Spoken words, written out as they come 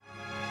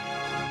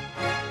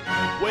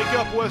Wake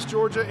up, West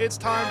Georgia. It's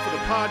time for the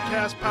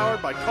podcast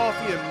powered by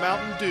Coffee and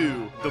Mountain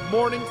Dew. The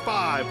Morning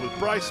Five with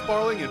Bryce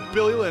Sparling and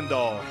Billy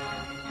Lindahl.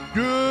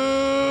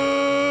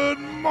 Good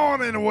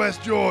morning,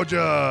 West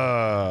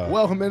Georgia.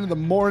 Welcome into the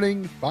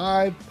Morning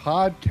Five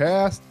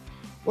podcast.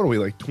 What are we,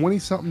 like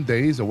 20-something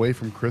days away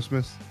from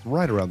Christmas? It's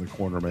right around the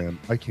corner, man.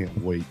 I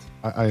can't wait.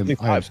 I am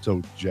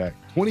so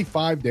jacked.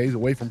 25 days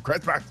away from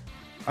Christmas.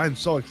 I am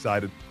so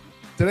excited.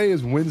 Today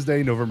is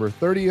Wednesday, November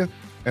 30th.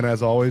 And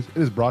as always, it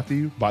is brought to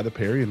you by the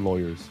Perry &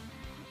 Lawyers.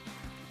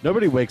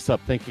 Nobody wakes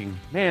up thinking,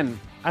 man,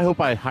 I hope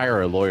I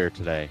hire a lawyer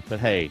today. But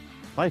hey,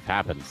 life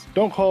happens.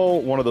 Don't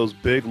call one of those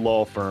big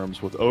law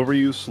firms with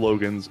overused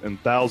slogans and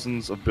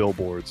thousands of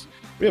billboards.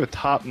 We have a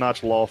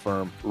top-notch law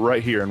firm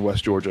right here in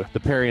West Georgia. The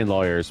Perry &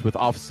 Lawyers, with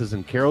offices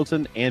in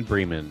Carrollton and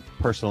Bremen.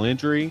 Personal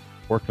injury,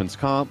 workman's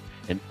comp,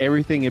 and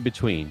everything in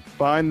between.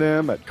 Find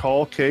them at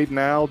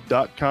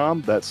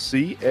callcadenow.com. That's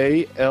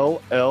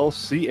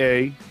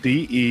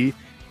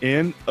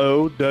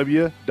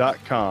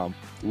CALLCADENOW.com.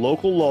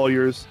 Local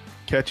lawyers,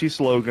 catchy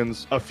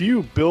slogans, a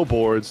few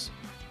billboards,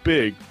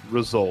 big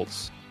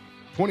results.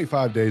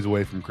 25 days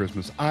away from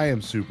Christmas. I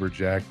am super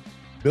jacked.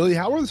 Billy,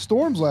 how were the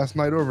storms last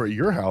night over at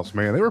your house,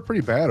 man? They were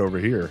pretty bad over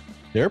here.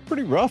 They're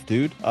pretty rough,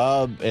 dude.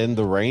 And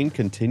the rain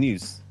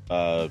continues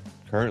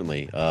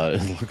currently.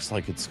 It looks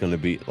like it's going to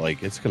be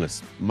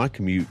my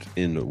commute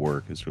into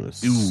work is going to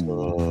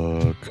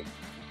suck.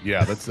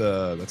 Yeah,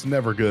 that's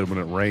never good when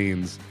it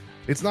rains.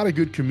 It's not a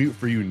good commute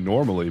for you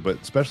normally,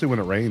 but especially when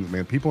it rains,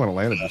 man, people in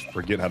Atlanta just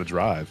forget how to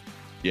drive.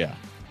 Yeah.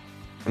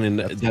 I mean,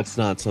 that's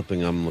not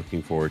something I'm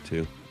looking forward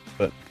to.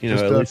 But,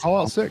 just at least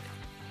call out sick.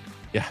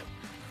 Yeah.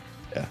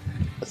 Yeah.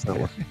 That's not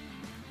working.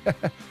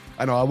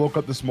 I know. I woke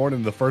up this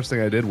morning. The first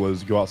thing I did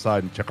was go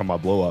outside and check on my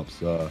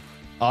blow-ups.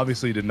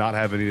 Obviously, did not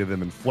have any of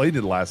them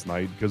inflated last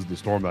night because of the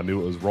storm. I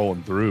knew it was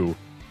rolling through,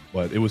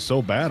 but it was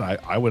so bad.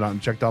 I went out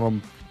and checked on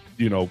them,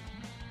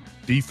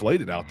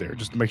 deflated out there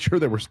just to make sure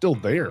they were still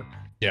there.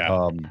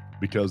 Yeah.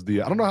 Because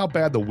I don't know how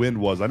bad the wind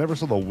was. I never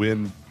saw the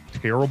wind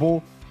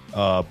terrible,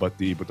 but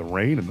the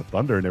rain and the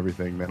thunder and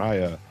everything, man.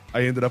 I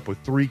ended up with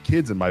 3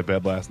 kids in my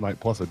bed last night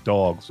plus a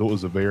dog, so it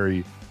was a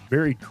very,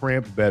 very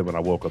cramped bed when I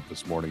woke up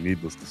this morning.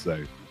 Needless to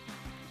say,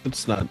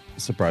 it's not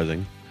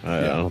surprising.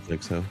 I don't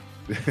think so.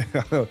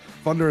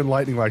 Thunder and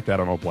lightning like that,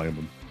 I don't blame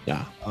them.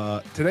 Yeah.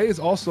 Today is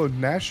also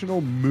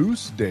National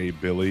Moose Day,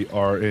 Billy.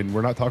 And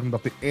we're not talking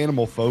about the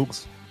animal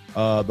folks.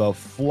 The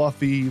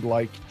fluffy,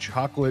 like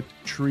chocolate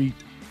treat.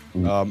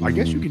 I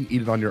guess you can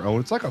eat it on your own.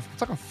 It's like a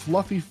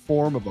fluffy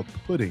form of a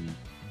pudding.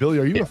 Billy,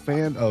 are you a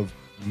fan of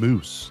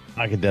moose?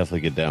 I could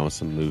definitely get down with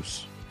some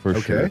moose for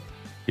sure.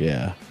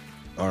 Yeah.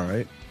 All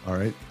right.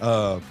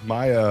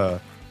 My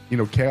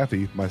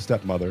Kathy, my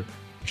stepmother,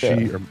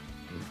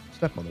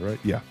 stepmother, right?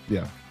 Yeah.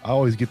 I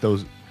always get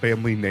those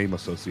family name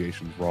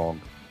associations wrong.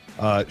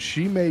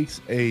 She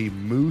makes a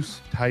moose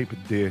type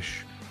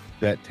dish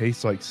that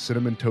tastes like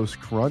Cinnamon Toast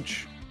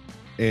Crunch,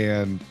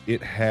 and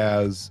it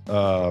has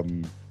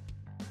the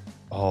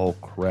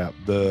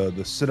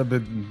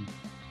cinnamon.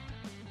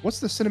 What's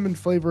the cinnamon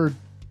flavored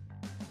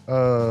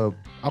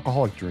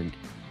alcoholic drink?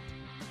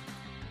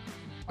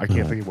 I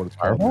can't think of what it's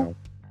called now.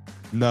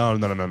 No.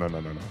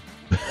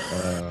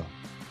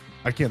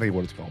 I can't think of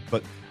what it's called,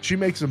 but she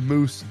makes a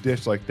moose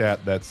dish like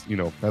that. That's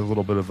has a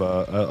little bit of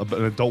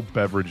an adult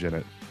beverage in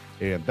it,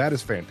 and that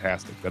is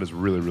fantastic. That is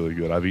really, really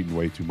good. I've eaten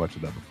way too much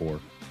of that before,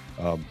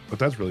 but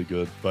that's really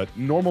good. But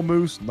normal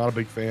moose, not a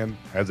big fan,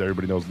 as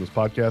everybody knows in this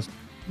podcast.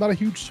 Not a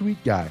huge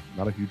sweet guy.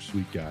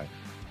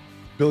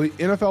 Billy,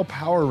 NFL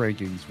power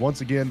rankings.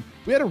 Once again,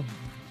 we had a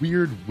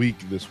weird week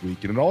this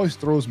week, and it always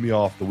throws me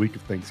off the week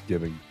of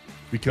Thanksgiving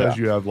because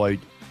you have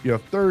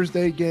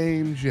Thursday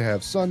games, you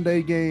have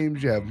Sunday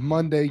games, you have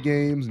Monday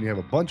games, and you have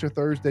a bunch of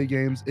Thursday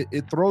games.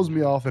 It throws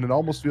me off, and it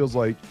almost feels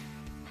like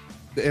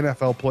the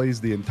NFL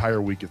plays the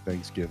entire week of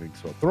Thanksgiving.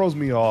 So it throws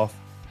me off.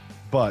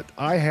 But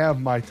I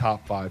have my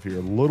top 5 here.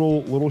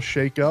 Little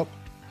shake up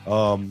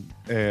and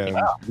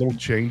little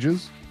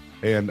changes.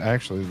 And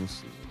actually,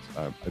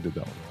 I did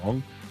that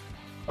one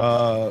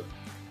wrong.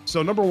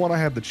 So number 1, I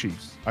have the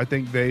Chiefs. I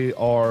think they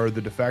are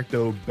the de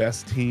facto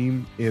best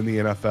team in the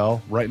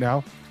NFL right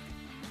now,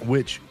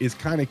 which is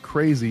kind of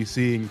crazy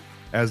seeing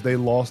as they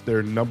lost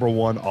their number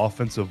 1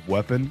 offensive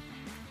weapon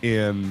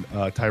in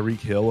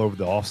Tyreek Hill over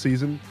the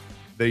offseason.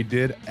 They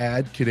did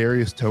add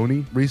Kadarius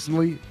Toney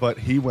recently, but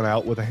he went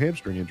out with a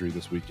hamstring injury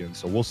this weekend.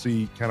 So we'll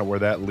see kind of where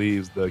that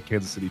leaves the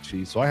Kansas City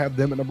Chiefs. So I have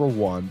them at number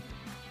 1.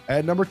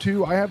 At number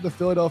 2, I have the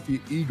Philadelphia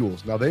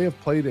Eagles. Now, they have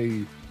played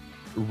a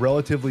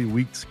relatively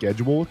weak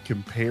schedule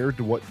compared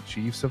to what the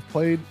Chiefs have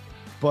played,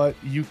 but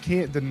you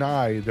can't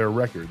deny their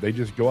record. They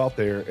just go out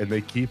there and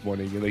they keep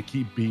winning and they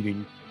keep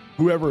beating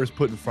whoever is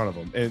put in front of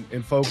them.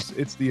 And folks,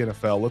 it's the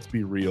NFL. Let's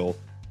be real.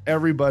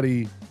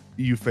 Everybody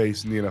you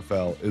face in the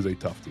NFL is a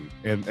tough team.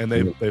 And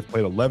they've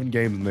played 11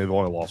 games and they've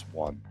only lost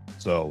 1.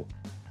 So,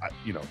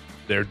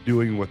 they're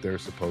doing what they're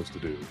supposed to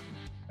do.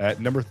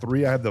 At number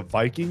 3, I have the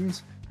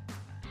Vikings.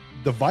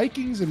 The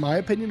Vikings, in my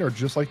opinion, are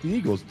just like the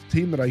Eagles. It's a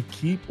team that I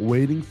keep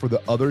waiting for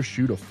the other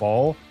shoe to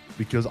fall.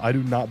 because I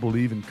do not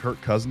believe in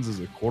Kirk Cousins as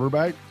a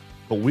quarterback.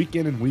 But week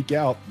in and week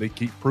out, they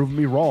keep proving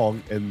me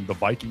wrong, and the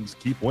Vikings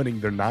keep winning.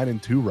 They're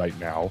 9-2 right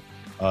now,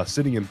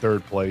 sitting in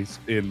third place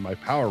in my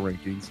power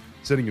rankings,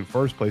 sitting in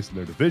first place in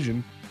their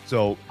division.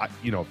 So,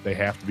 they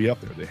have to be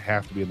up there. They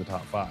have to be in the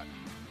top 5.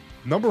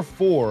 Number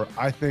 4,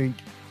 I think,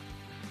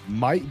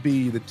 might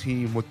be the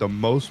team with the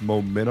most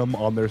momentum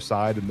on their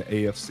side in the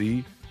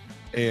AFC.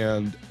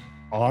 And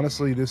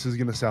honestly, this is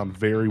going to sound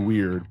very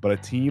weird, but a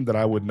team that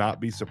I would not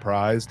be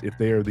surprised if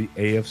they are the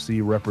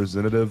AFC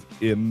representative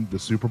in the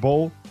Super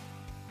Bowl,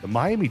 the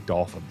Miami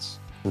Dolphins.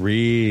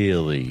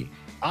 Really?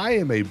 I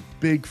am a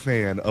big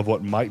fan of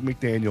what Mike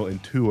McDaniel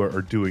and Tua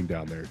are doing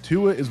down there.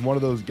 Tua is one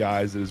of those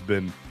guys that has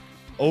been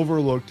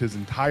overlooked his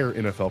entire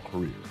NFL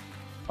career.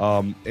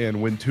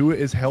 And when Tua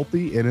is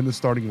healthy and in the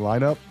starting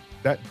lineup,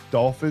 that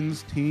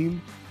Dolphins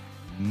team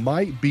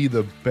might be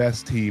the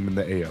best team in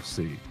the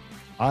AFC.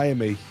 I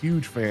am a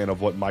huge fan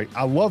of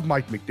I love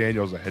Mike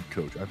McDaniel as a head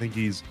coach. I think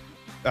he's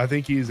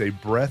a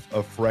breath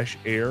of fresh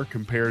air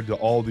compared to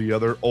all the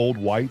other old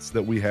whites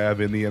that we have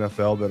in the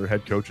NFL that are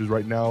head coaches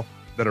right now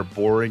that are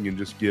boring and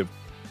just give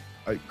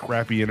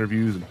crappy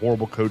interviews and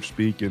horrible coach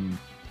speak, and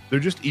they're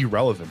just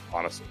irrelevant,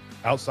 honestly.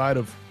 Outside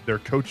of their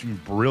coaching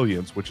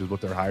brilliance, which is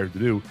what they're hired to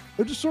do,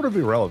 they're just sort of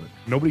irrelevant.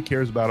 Nobody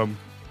cares about them.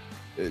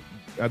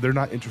 They're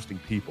not interesting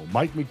people.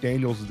 Mike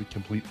McDaniels is the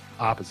complete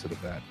opposite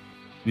of that.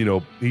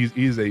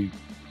 He's a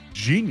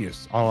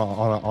genius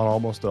on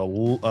almost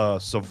a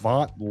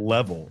savant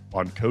level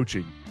on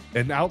coaching,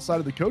 and outside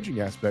of the coaching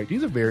aspect,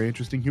 he's a very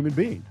interesting human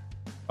being.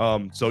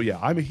 So yeah,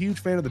 I'm a huge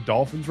fan of the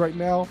Dolphins right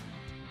now.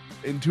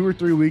 In 2 or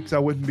 3 weeks, I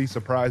wouldn't be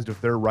surprised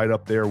if they're right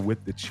up there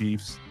with the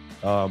Chiefs,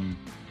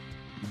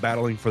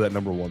 battling for that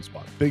number 1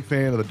 spot. Big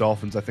fan of the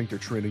Dolphins. I think they're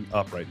trending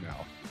up right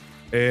now.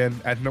 And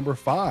at number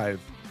 5,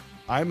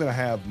 I'm going to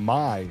have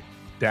my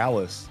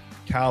Dallas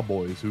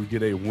Cowboys, who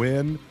get a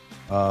win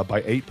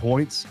by 8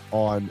 points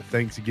on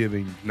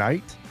Thanksgiving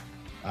night.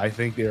 I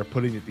think they are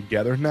putting it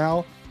together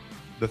now.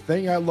 The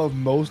thing I love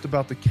most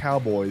about the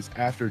Cowboys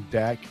after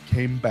Dak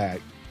came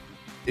back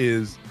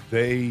is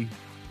they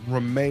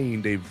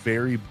remained a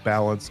very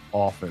balanced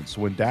offense.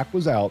 When Dak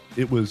was out,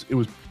 it was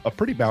a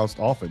pretty balanced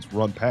offense,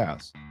 run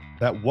pass.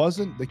 That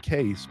wasn't the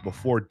case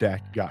before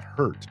Dak got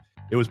hurt.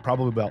 It was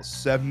probably about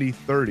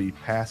 70-30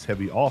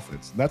 pass-heavy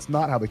offense. And that's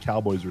not how the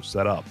Cowboys are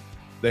set up.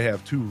 They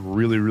have 2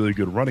 really, really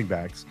good running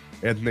backs,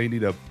 and they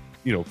need to,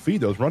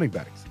 feed those running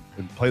backs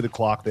and play the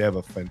clock. They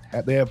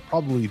have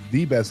probably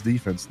the best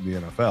defense in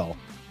the NFL,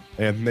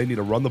 and they need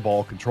to run the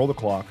ball, control the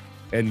clock,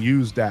 and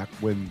use Dak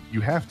when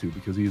you have to,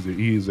 because he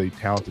is a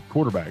talented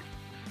quarterback.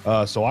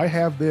 So I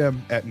have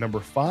them at number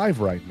 5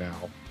 right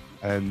now,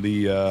 and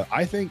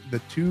I think the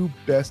 2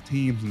 best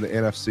teams in the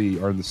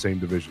NFC are in the same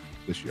division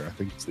this year. I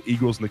think it's the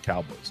Eagles and the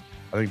Cowboys.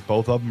 I think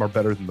both of them are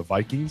better than the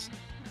Vikings.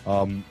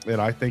 And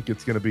I think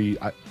it's going to be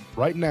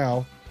right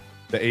now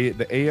the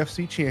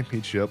AFC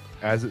Championship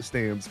as it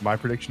stands. My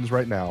predictions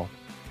right now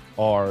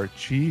are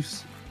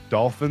Chiefs,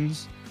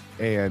 Dolphins,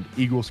 and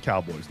Eagles,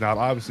 Cowboys. Now it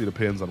obviously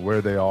depends on where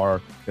they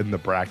are in the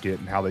bracket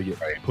and how they get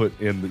put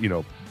in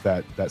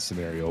that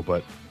scenario.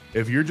 But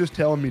if you're just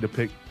telling me to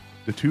pick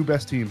the 2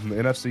 best teams in the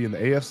NFC and the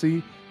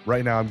AFC,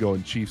 right now I'm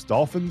going Chiefs,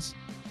 Dolphins.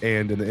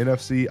 And in the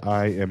NFC,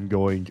 I am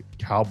going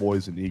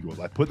Cowboys and Eagles.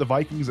 I put the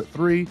Vikings at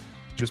 3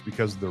 just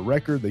because of their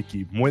record. They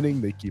keep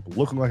winning. They keep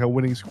looking like a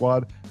winning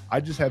squad.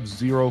 I just have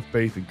zero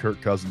faith in Kirk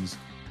Cousins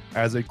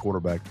as a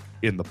quarterback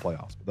in the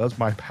playoffs. But that's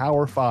my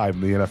Power 5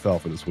 in the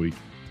NFL for this week.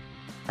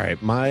 All right,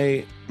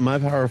 my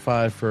Power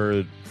 5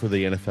 for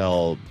the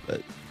NFL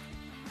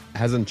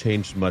hasn't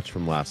changed much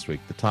from last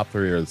week. The top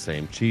 3 are the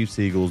same: Chiefs,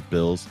 Eagles,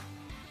 Bills.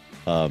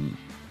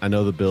 I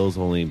know the Bills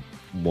only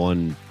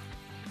won,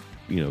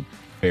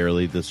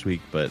 barely this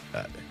week, but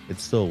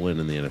it's still a win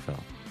in the NFL.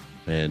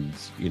 And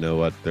you know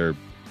what?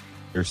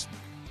 There's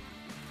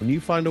when you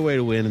find a way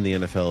to win in the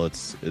NFL,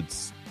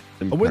 it's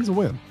a win's a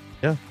win.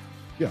 Yeah.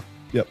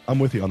 Yep. I'm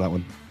with you on that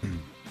one.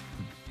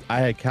 I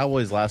had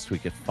Cowboys last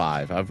week at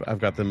 5. I've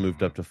got them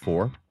moved up to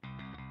 4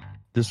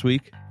 this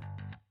week,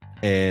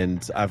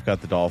 and I've got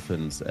the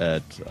Dolphins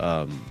at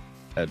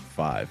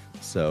 5.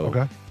 So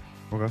okay.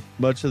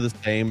 Much of the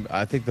same.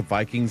 I think the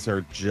Vikings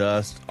are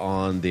just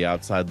on the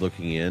outside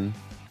looking in.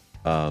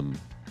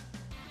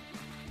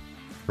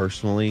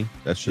 Personally,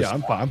 that's just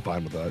I'm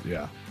fine with that.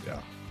 Yeah.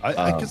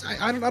 Because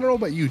I don't know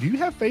about you. Do you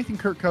have faith in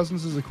Kirk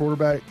Cousins as a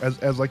quarterback,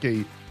 as like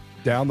a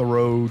down the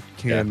road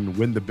can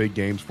win the big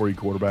games for you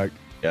quarterback?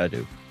 Yeah, I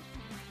do.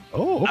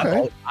 Oh,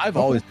 okay. I've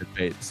always had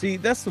faith. See,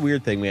 that's the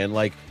weird thing, man.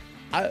 Like,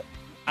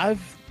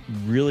 I've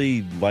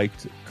really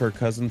liked Kirk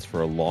Cousins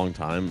for a long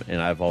time,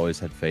 and I've always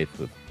had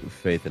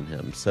faith in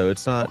him. So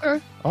it's not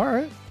okay. All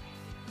right.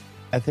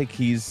 I think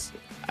he's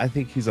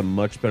a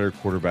much better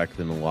quarterback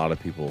than a lot of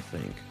people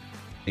think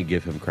and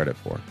give him credit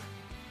for.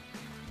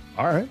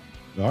 All right.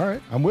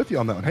 I'm with you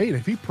on that one. Hey,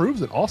 if he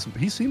proves it, awesome.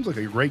 He seems like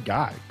a great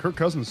guy. Kirk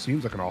Cousins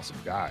seems like an awesome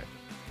guy.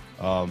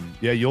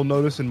 You'll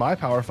notice in my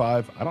Power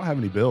 5, I don't have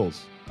any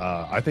Bills.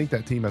 I think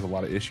that team has a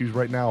lot of issues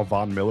right now.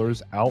 Von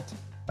Miller's out.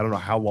 I don't know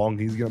how long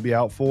he's going to be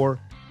out for.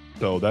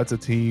 So that's a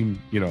team,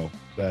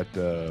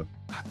 that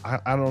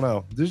I don't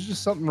know. There's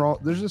just something wrong.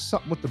 There's just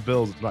something with the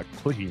Bills that's not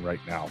clicking right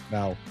now.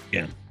 Now,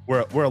 Yeah.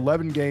 we're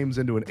 11 games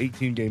into an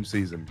 18-game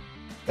season.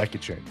 That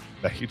could change.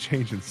 That could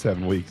change in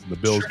 7 weeks, and the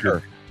Bills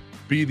could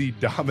be the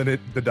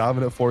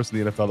dominant force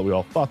in the NFL that we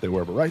all thought they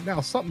were. But right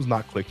now, something's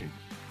not clicking.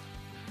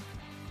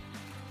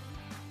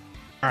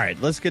 All right,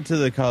 let's get to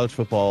the college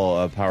football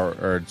not the power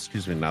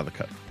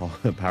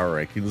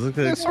rankings.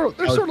 They're sort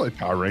of like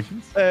power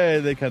rankings.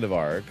 They kind of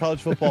are.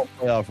 College football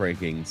playoff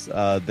rankings.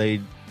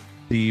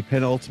 The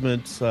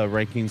penultimate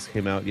rankings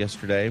came out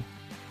yesterday.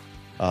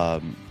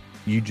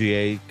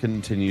 UGA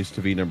continues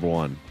to be number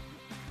 1.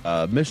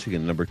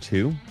 Michigan number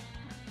 2.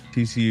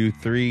 TCU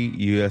 3.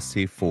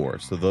 USC 4.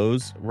 So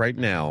those right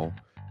now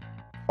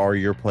are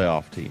your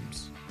playoff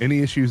teams.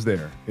 Any issues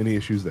there?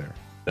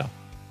 No,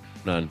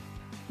 none.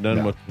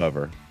 None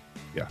whatsoever.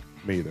 Yeah,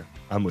 me either.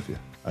 I'm with you.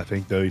 I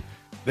think they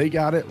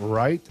got it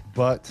right,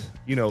 but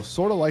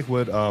sort of like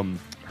what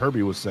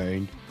Herbie was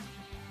saying,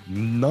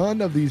 none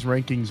of these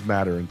rankings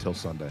matter until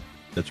Sunday.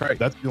 That's right.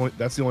 That's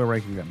the only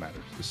ranking that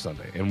matters is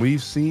Sunday, and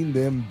we've seen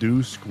them do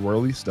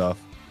squirrely stuff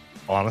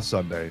on a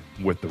Sunday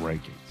with the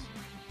rankings.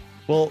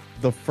 Well,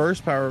 the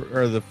first playoff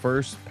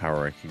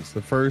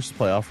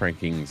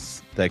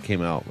rankings that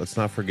came out. Let's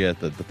not forget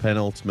that the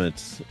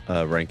penultimate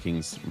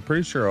rankings. I'm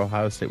pretty sure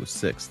Ohio State was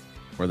 6th.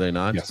 Were they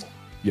not?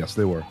 Yes,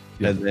 they were.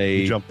 Yeah, and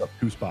they jumped up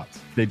 2 spots.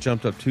 They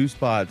jumped up 2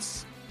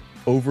 spots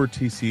over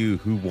TCU,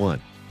 who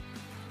won.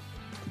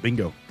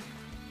 Bingo.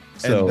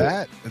 So,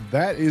 and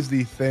that is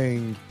the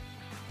thing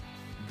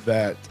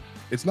that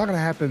it's not going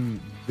to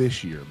happen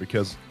this year,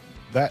 because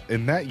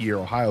in that year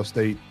Ohio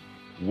State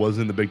was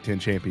in the Big Ten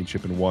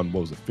championship and won.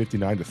 What was it?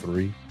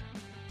 59-3.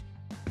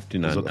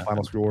 59. Was the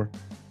final score?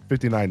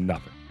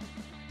 59-0.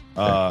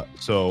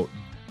 So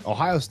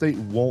Ohio State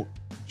won't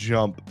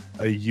jump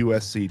a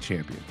USC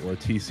champion or a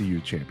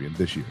TCU champion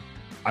this year.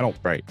 I don't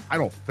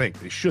think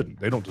they shouldn't.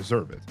 They don't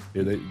deserve it.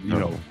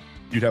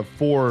 You'd have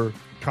 4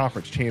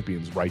 conference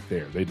champions right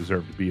there. They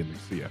deserve to be in the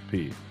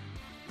CFP.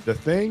 The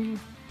thing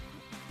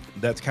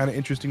that's kind of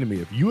interesting to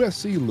me, if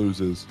USC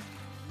loses,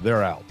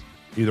 they're out.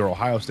 Either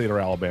Ohio State or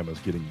Alabama is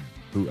getting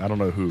in. I don't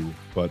know who,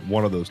 but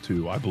one of those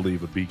two, I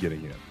believe, would be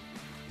getting in.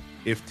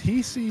 If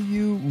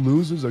TCU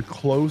loses a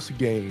close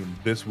game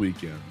this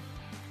weekend,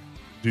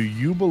 do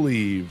you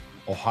believe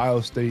Ohio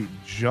State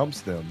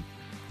jumps them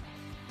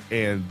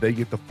and they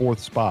get the 4th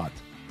spot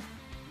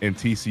and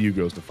TCU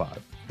goes to 5?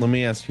 Let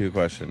me ask you a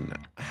question.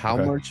 How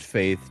much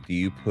faith do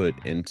you put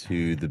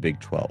into the Big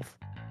 12?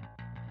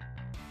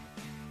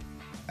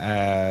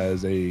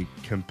 As a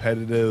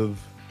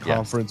competitive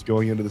conference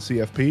going into the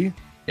CFP?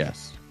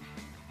 Yes.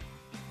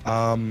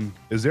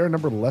 Is there a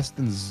number less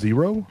than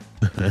 0?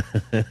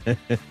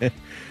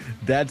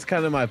 That's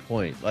kind of my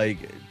point. Like,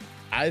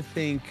 I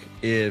think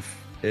if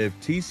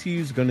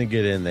TCU's going to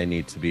get in, they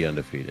need to be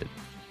undefeated.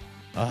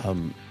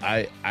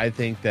 I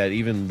think that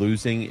even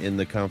losing in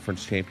the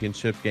conference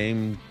championship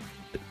game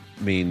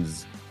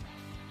means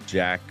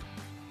jack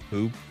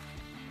poop.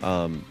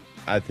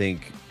 I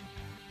think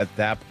at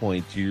that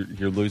point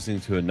you're losing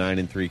to a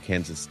 9-3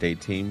 Kansas State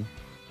team.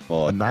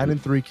 Well, a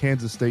 9-3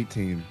 Kansas State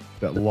team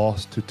that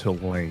lost to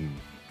Tulane.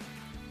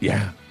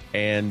 Yeah,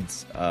 and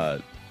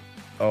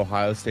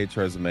Ohio State's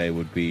resume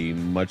would be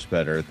much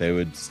better. They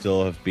would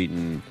still have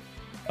beaten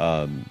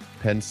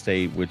Penn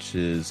State, which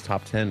is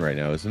top 10 right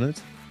now, isn't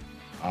it?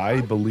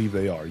 I believe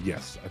they are.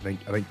 Yes, I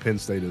think Penn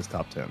State is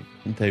top 10.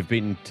 They've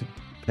beaten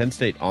Penn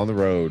State on the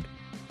road,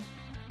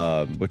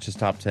 which is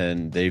top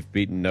 10. They've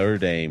beaten Notre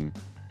Dame,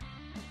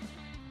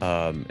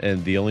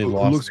 and the only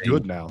loss looks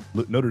good now.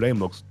 Notre Dame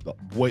looks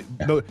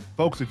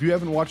folks. If you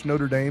haven't watched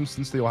Notre Dame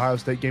since the Ohio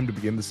State game to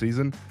begin the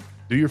season,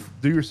 do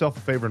yourself a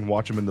favor and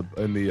watch them in the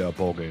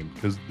bowl game,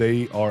 because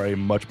they are a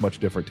much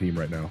different team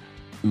right now.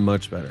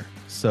 Much better.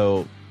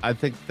 So I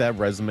think that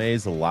resume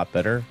is a lot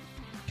better.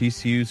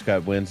 TCU's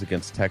got wins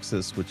against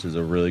Texas, which is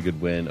a really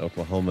good win.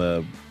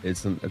 Oklahoma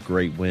isn't a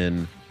great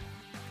win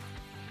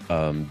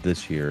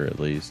this year, at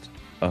least.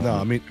 No,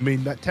 I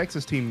mean that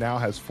Texas team now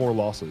has 4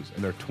 losses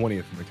and they're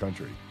 20th in the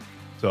country.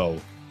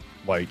 So,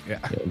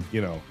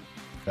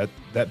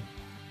 that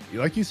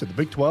like you said, the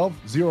Big 12,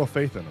 0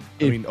 faith in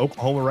them.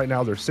 Oklahoma right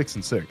now, they're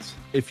 6-6.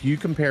 If you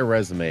compare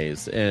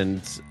resumes,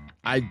 and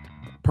I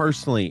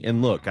personally,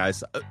 and look,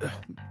 guys,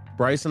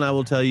 Bryce and I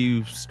will tell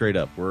you straight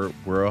up, we're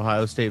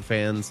Ohio State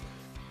fans,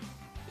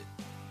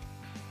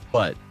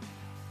 but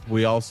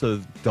we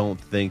also don't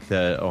think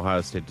that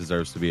Ohio State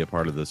deserves to be a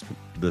part of this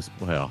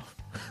playoff.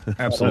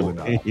 Absolutely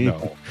not.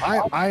 No.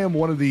 I am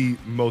one of the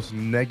most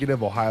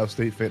negative Ohio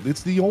State fans.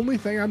 It's the only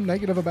thing I'm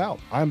negative about.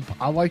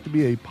 I like to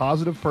be a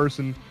positive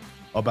person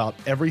about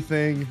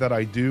everything that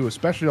I do,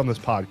 especially on this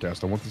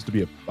podcast. I want this to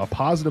be a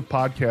positive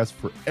podcast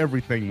for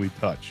everything we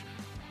touch.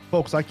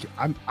 Folks,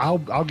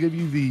 I'll give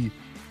you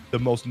the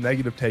most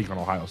negative take on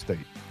Ohio State,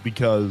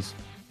 because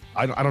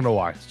I don't know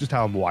why. It's just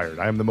how I'm wired.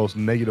 I am the most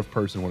negative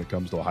person when it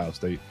comes to Ohio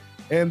State.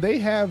 And they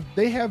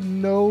have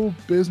no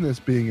business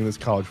being in this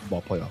college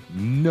football playoff.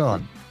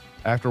 None.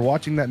 After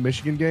watching that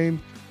Michigan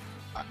game,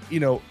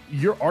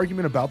 your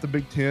argument about the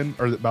Big 10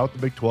 or about the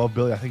Big 12,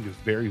 Billy, I think is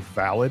very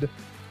valid.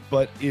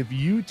 But if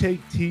you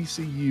take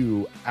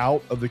TCU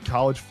out of the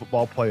college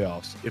football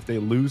playoffs, if they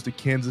lose to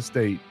Kansas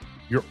State,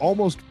 you're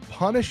almost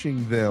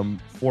punishing them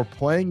for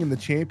playing in the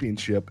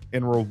championship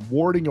and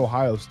rewarding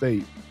Ohio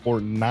State for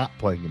not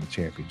playing in the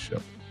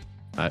championship.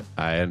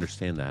 I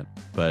understand that,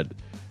 but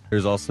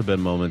there's also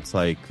been moments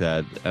like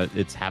that.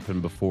 It's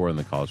happened before in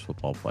the college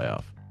football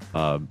playoff.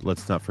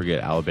 Let's not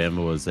forget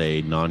Alabama was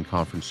a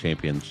non-conference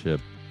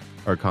championship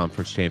or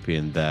conference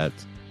champion that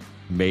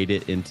made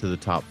it into the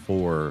top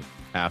 4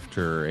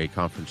 after a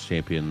conference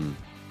champion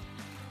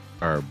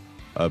or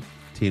a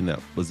team that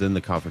was in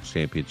the conference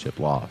championship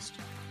lost.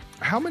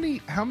 How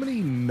many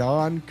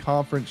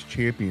non-conference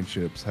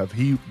championships have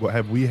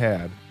we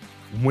had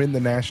win the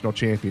national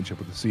championship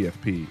with the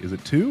CFP? Is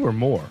it 2 or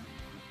more?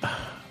 I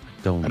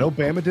know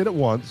Bama did it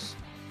once.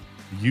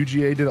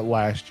 UGA did it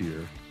last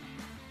year.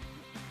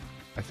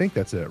 I think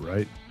that's it,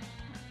 right?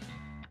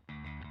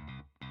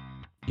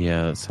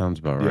 Yeah, that sounds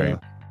about right.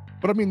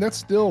 But I mean, that's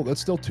still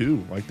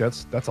 2. Like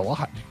that's a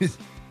lot,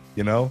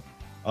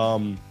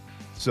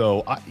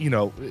 So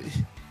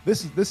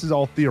this is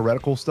all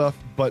theoretical stuff.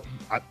 But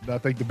I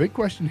think the big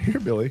question here,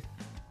 Billy.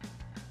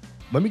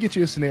 Let me get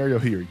you a scenario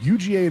here.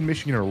 UGA and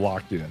Michigan are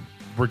locked in,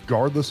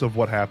 regardless of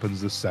what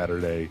happens this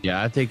Saturday.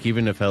 Yeah, I think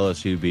even if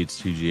LSU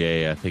beats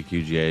UGA, I think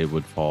UGA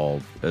would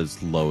fall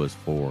as low as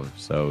 4.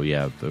 So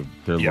yeah,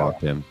 they're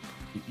locked in.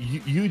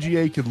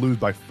 UGA could lose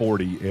by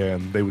 40,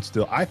 and they would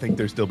still. I think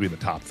they'd still be in the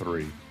top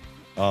 3.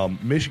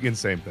 Michigan,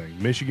 same thing.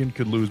 Michigan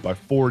could lose by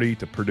 40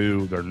 to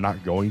Purdue. They're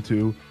not going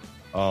to.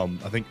 I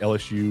think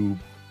LSU.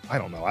 I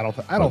don't know. I don't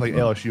think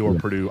LSU or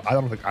Purdue. I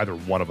don't think either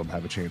one of them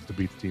have a chance to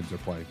beat the teams they're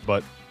playing.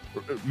 But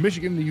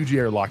Michigan and the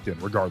UGA are locked in,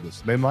 regardless.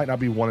 They might not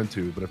be 1 and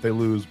 2, but if they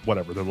lose,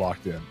 whatever, they're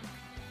locked in.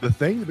 The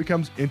thing that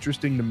becomes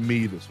interesting to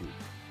me this week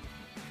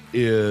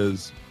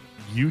is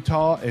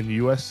Utah and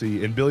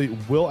USC, and Billy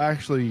will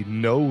actually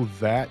know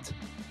that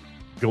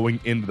going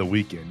into the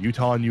weekend.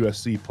 Utah and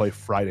USC play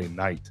Friday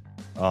night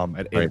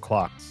at 8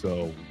 o'clock,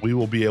 so we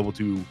will be able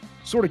to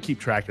sort of keep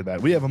track of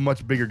that. We have a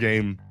much bigger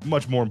game,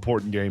 much more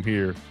important game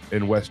here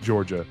in West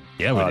Georgia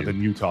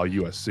than Utah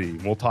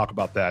USC. We'll talk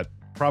about that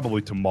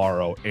probably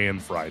tomorrow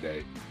and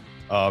Friday,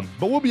 but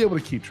we'll be able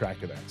to keep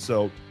track of that.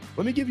 So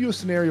let me give you a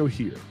scenario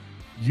here.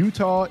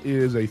 Utah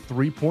is a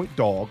 3-point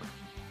dog.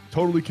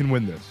 Totally can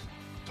win this.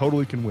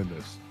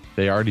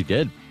 They already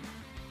did.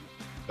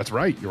 That's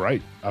right. You're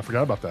right. I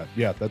forgot about that.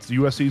 Yeah, that's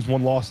USC's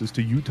 1 loss is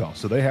to Utah.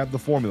 So they have the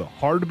formula.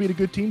 Hard to beat a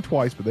good team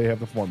twice, but they have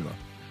the formula.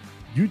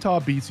 Utah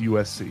beats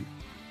USC.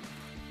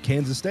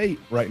 Kansas State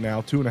right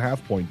now,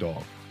 2.5-point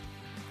dog.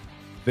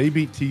 They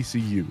beat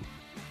TCU.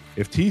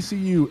 If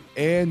TCU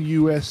and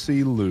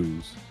USC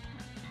lose,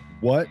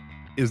 what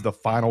is the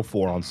Final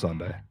Four on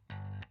Sunday?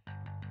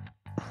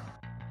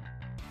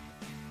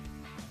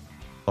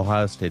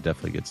 Ohio State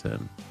definitely gets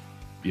in.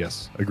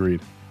 Yes,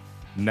 agreed.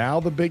 Now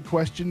the big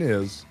question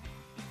is,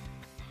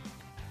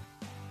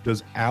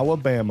 does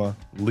Alabama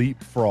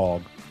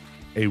leapfrog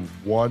a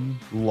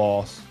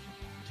 1-loss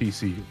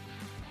TCU?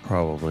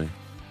 Probably.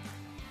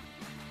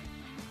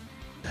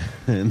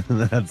 And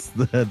that's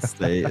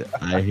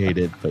I hate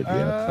it, but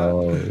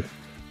yeah.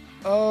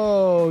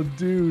 Oh,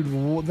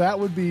 dude, that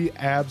would be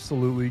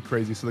absolutely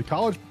crazy.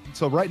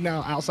 So right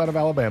now, outside of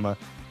Alabama,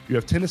 you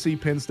have Tennessee,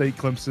 Penn State,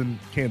 Clemson,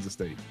 Kansas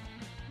State.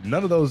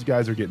 None of those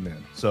guys are getting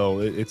in, so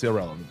it's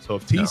irrelevant. So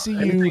if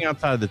TCU anything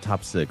outside of the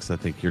top 6, I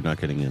think you're not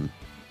getting in.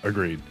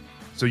 Agreed.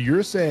 So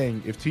you're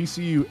saying if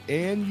TCU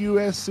and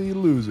USC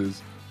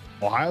loses,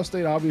 Ohio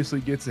State obviously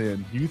gets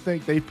in. You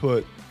think they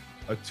put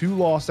a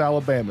 2-loss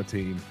Alabama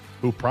team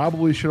who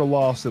probably should have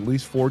lost at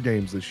least 4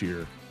 games this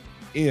year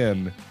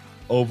in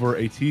over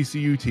a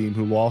TCU team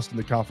who lost in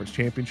the conference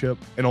championship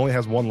and only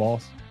has 1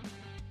 loss?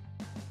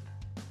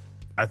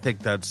 I think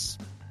that's,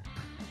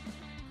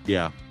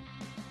 yeah,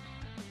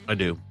 I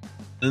do.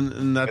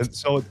 And that's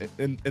so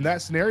in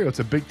that scenario, it's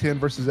a Big 10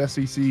 versus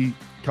SEC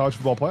college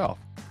football playoff.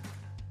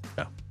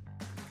 Yeah.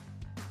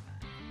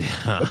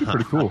 That'd be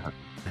pretty cool.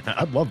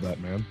 I'd love that,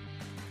 man.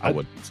 I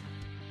would.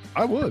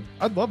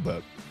 I'd love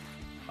that.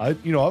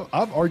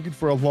 I've argued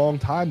for a long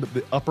time that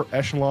the upper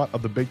echelon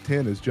of the Big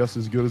 10 is just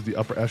as good as the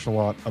upper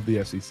echelon of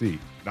the SEC.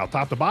 Now,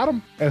 top to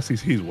bottom,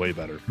 SEC is way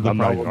better. I'm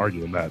not even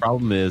arguing that. The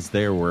problem is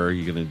where are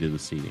you going to do the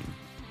seeding?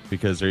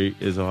 Because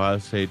does Ohio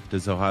State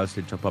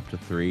jump up to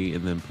 3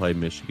 and then play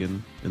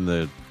Michigan in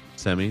the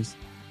semis,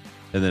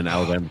 and then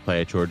Alabama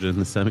play at Georgia in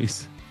the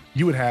semis?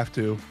 You would have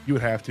to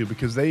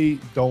because they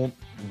don't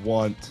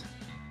want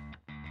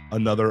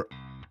another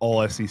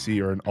all SEC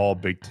or an all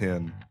Big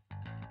 10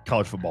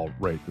 college football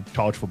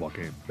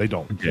game. They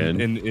don't.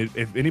 Again. And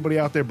if anybody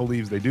out there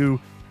believes they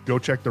do, go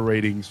check the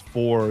ratings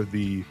for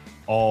the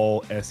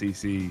all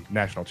SEC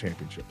national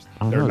championships.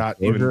 They're not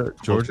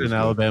Georgia and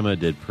Alabama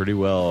did pretty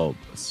well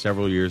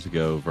several years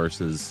ago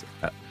versus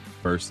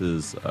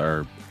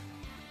or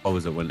what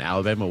was it when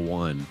Alabama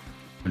won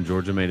when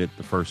Georgia made it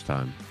the first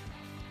time,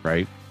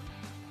 right?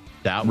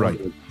 That was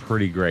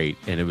pretty great,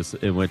 and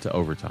it went to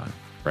overtime.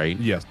 right?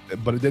 Yes,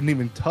 but it didn't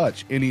even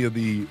touch any of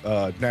the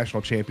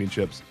national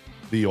championships.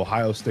 The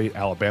Ohio State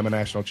Alabama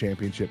National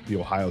Championship, the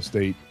Ohio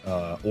State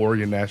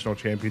Oregon National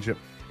Championship.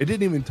 It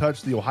didn't even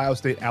touch the Ohio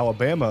State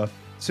Alabama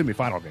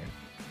semifinal game.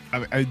 I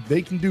mean,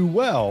 they can do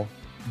well,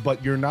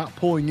 but you're not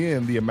pulling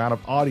in the amount of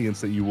audience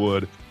that you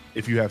would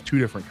if you have two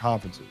different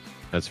conferences.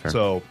 That's fair.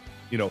 So,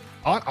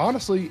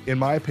 honestly, in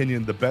my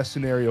opinion, the best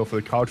scenario for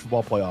the college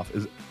football playoff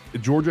is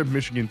Georgia,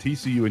 Michigan,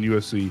 TCU, and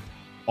USC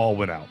all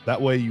went out.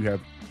 That way you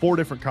have 4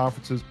 different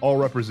conferences all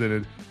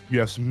represented. You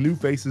have some new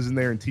faces in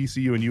there in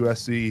TCU and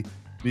USC.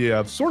 You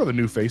have sort of a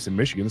new face in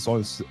Michigan. It's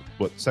only,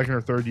 second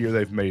or third year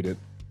they've made it.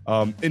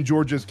 And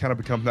Georgia's kind of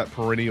become that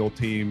perennial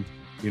team.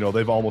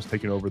 They've almost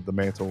taken over the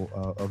mantle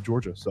of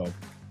Georgia. So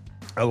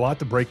a lot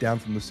to break down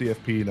from the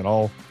CFP, and it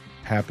all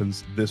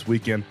happens this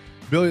weekend.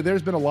 Billy,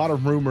 there's been a lot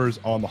of rumors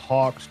on the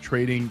Hawks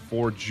trading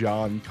for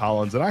John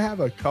Collins, and I have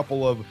a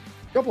couple of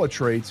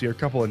trades here, a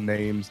couple of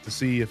names to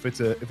see if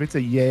it's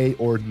a yay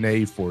or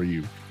nay for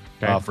you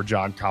for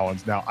John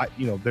Collins. Now,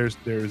 there's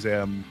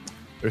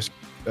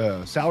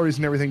salaries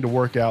and everything to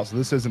work out, so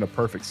this isn't a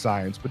perfect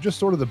science, but just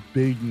sort of the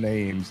big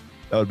names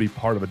that would be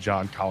part of a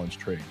John Collins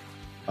trade.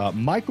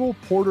 Michael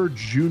Porter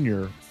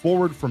Jr.,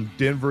 forward from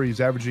Denver.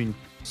 He's averaging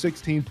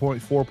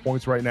 16.4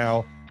 points right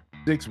now,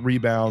 6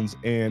 rebounds,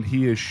 and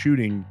he is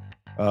shooting,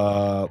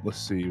 let's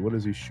see, what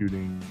is he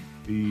shooting?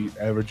 He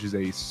averages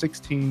a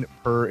 16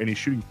 per, and he's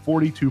shooting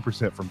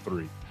 42% from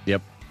 3.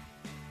 Yep.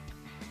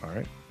 All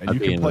right. And you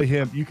can play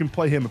him. You can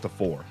play him at the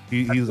 4.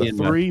 He's a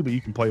 3, but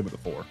you can play him at the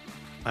 4.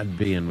 I'd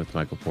be in with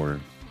Michael Porter.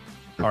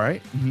 All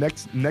right.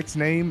 Next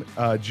name,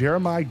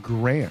 Jeremiah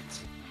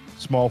Grant,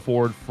 small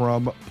forward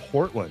from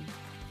Portland.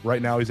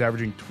 Right now, he's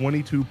averaging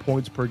 22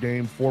 points per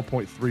game,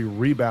 4.3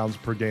 rebounds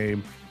per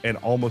game, and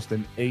almost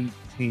an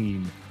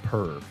 18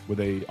 per, with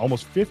a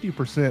almost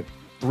 50%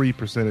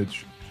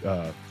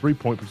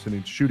 3-point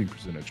percentage shooting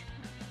percentage.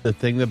 The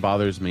thing that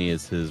bothers me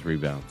is his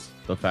rebounds.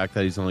 The fact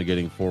that he's only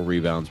getting 4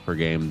 rebounds per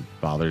game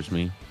bothers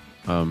me.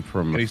 And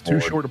he's too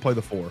short to play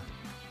the 4.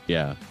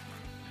 Yeah.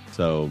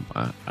 So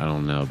I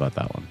don't know about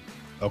that one.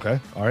 Okay.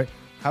 All right.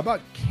 How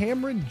about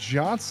Cameron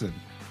Johnson?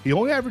 He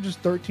only averages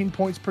 13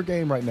 points per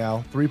game right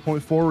now,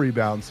 3.4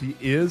 rebounds. He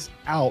is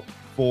out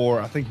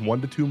for, I think, 1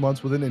 to 2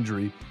 months with an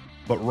injury.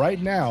 But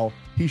right now,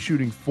 he's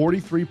shooting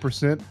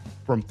 43%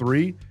 from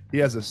 3. He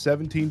has a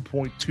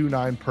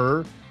 17.29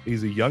 per.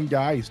 He's a young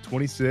guy. He's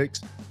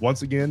 26.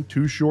 Once again,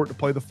 too short to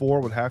play the 4,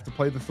 would have to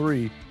play the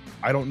 3.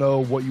 I don't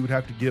know what you would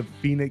have to give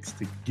Phoenix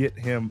to get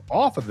him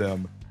off of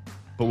them,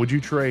 but would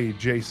you trade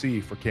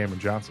JC for Cameron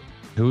Johnson?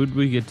 Who would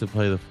we get to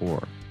play the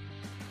 4?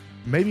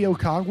 Maybe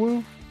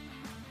Okongwu?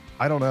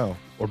 I don't know.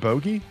 Or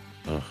Bogey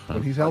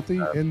when he's healthy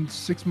in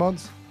 6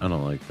 months? I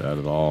don't like that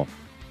at all.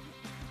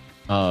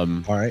 All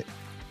right.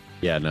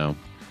 Yeah, no.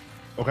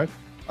 Okay.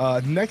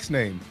 Next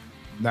name.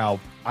 Now,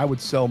 I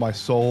would sell my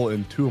soul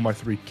and 2 of my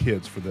 3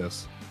 kids for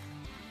this.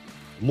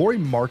 Lauri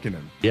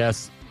Markkanen.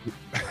 Yes.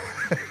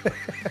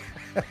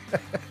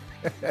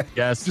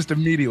 Yes. Just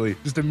immediately,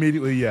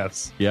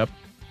 yes. Yep.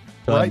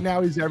 Right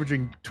now, he's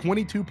averaging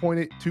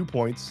 22.82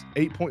 points,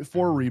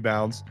 8.4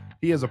 rebounds.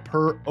 He has a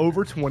per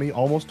over 20,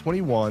 almost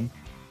 21.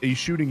 He's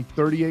shooting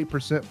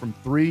 38% from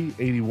 3,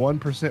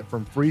 81%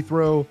 from free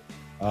throw.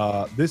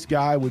 This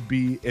guy would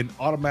be an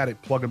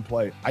automatic plug and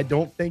play. I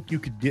don't think you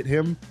could get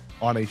him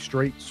on a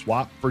straight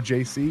swap for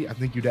JC. I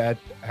think you'd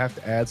have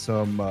to add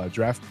some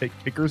draft pick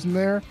kickers in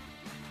there.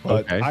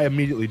 But okay. I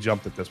immediately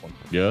jumped at this one.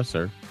 Yeah,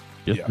 sir.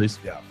 Yes, yeah, please.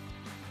 Yeah.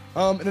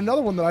 And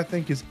another one that I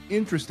think is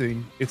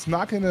interesting. It's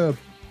not gonna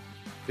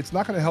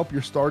help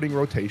your starting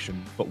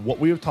rotation, but what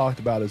we have talked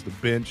about is the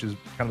bench is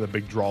kind of the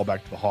big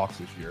drawback to the Hawks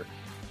this year.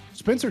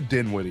 Spencer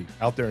Dinwiddie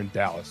out there in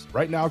Dallas.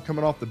 Right now,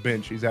 coming off the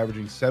bench, he's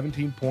averaging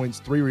 17 points,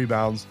 3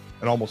 rebounds,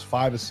 and almost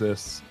 5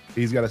 assists.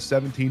 He's got a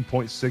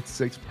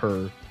 17.66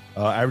 per,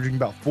 averaging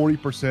about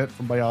 40%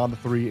 from beyond the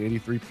 3,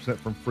 83%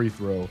 from free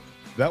throw.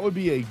 That would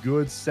be a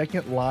good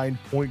second-line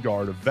point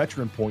guard, a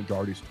veteran point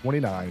guard. He's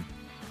 29.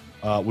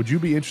 Would you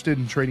be interested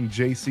in trading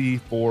JC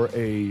for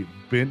a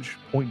bench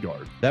point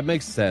guard? That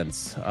makes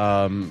sense,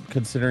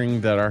 considering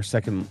that our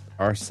second,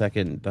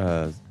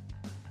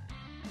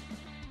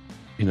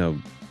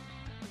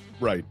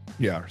 right?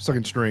 Yeah,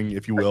 second string,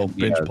 if you will,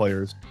 bench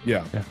players.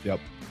 Yeah. Yep.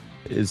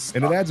 And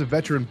it adds a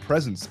veteran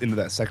presence into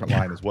that second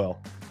line as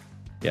well.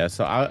 Yeah,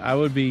 so I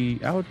would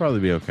probably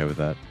be okay with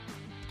that.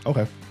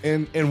 Okay.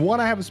 And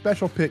one, I have a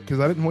special pick because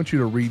I didn't want you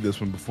to read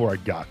this one before I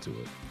got to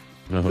it.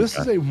 Okay. This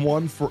is a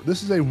one for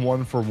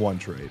one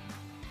trade.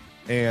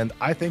 And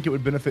I think it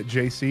would benefit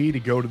JC to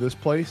go to this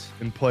place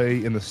and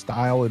play in the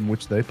style in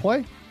which they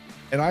play.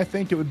 And I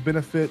think it would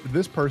benefit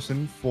this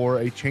person for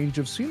a change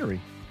of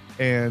scenery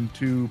and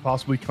to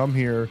possibly come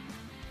here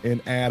and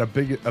add a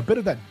bit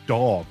of that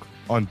dog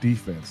on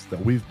defense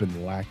that we've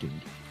been lacking.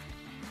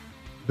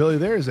 Billy,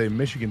 there is a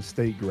Michigan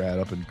State grad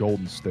up in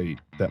Golden State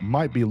that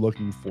might be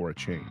looking for a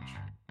change.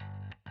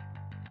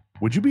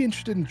 Would you be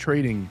interested in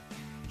trading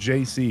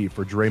JC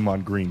for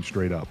Draymond Green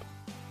straight up?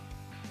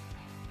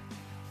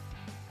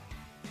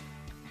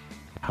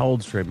 How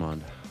old's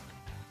Draymond?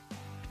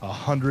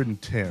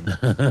 110.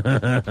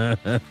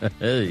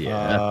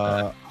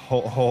 Yeah.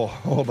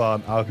 Hold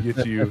on. I'll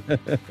get you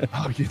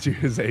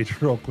his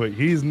age real quick.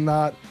 He is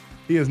not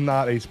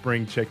a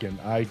spring chicken.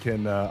 I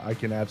can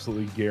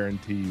absolutely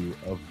guarantee you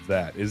of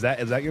that. Is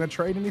that going to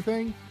trade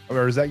anything,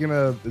 or is that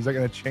going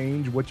to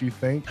change what you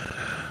think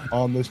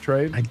on this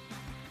trade?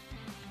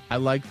 I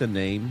like the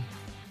name.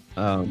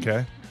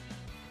 Okay.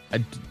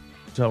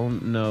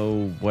 Don't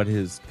know what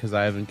because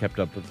I haven't kept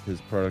up with his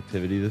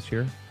productivity this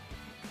year,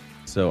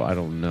 so I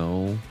don't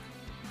know.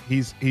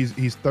 He's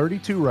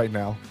 32 right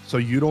now, so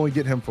you'd only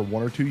get him for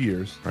 1 or 2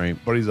 years, right?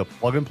 But he's a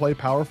plug and play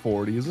power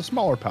forward. He is a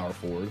smaller power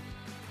forward,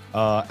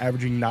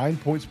 averaging 9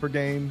 points per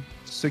game,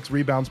 6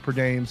 rebounds per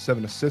game,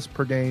 7 assists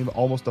per game,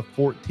 almost a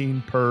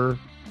 14 per.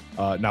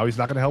 Now he's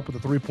not going to help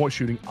with the 3-point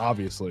shooting,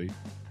 obviously,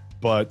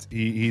 but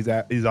he's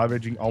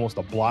averaging almost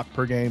a block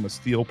per game, a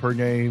steal per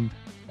game.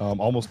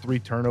 Almost 3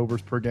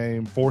 turnovers per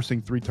game,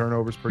 forcing 3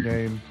 turnovers per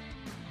game.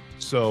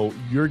 So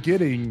you're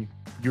trading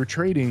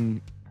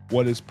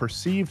what is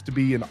perceived to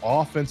be an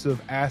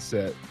offensive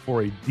asset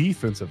for a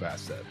defensive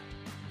asset.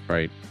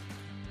 Right.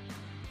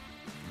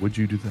 Would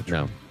you do that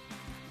trade? No.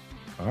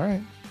 All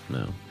right.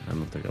 No, I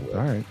don't think I would.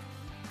 All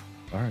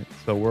right.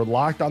 So we're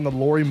locked on the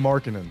Lauri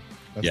Markkanen.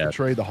 That's the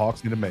trade the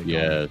Hawks need to make.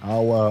 Yeah.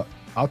 I'll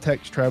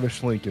text Travis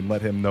Schlink and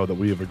let him know that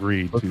we have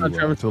agreed to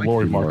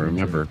Lauri Markkanen.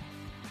 Remember.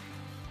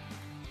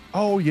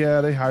 Oh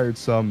yeah, they hired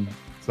some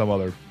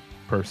other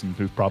person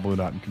who's probably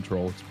not in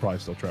control. It's probably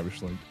still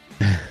Travis Schlink.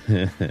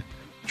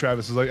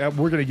 Travis is like,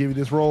 we're going to give you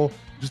this role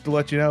just to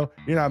let you know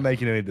you're not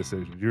making any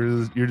decisions.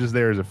 You're just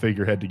there as a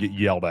figurehead to get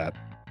yelled at.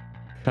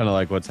 Kind of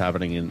like what's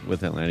happening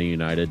with Atlanta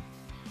United.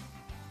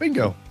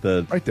 Bingo.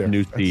 The right there.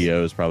 New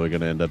CEO is probably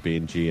going to end up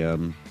being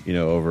GM.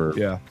 Over.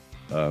 Yeah.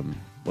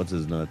 What's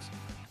his nuts?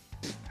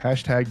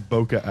 Hashtag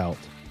Boca out.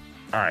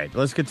 All right,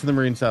 let's get to the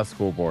Marine South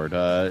Scoreboard.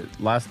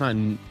 Last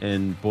night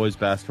in boys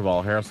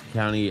basketball, Harrison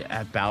County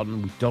at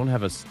Bowden, we don't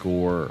have a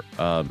score.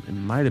 It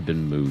might have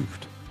been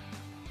moved.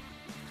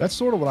 That's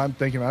sort of what I'm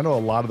thinking. I know a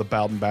lot of the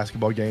Bowden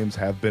basketball games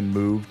have been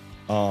moved.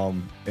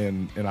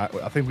 And I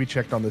think we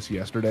checked on this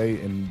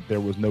yesterday, and there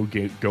was no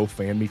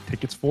GoFundMe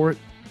tickets for it.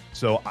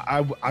 So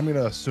I'm going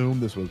to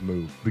assume this was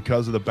moved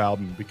because of the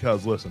Bowden.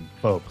 Because listen,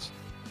 folks,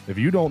 if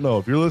you're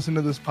listening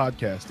to this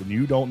podcast and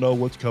you don't know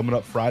what's coming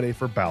up Friday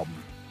for Bowden,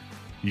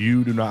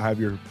 you do not have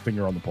your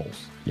finger on the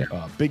pulse.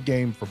 Yeah. Big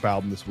game for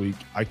Bowden this week.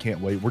 I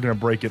can't wait. We're going to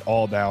break it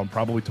all down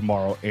probably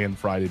tomorrow and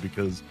Friday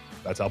because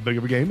that's how big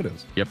of a game it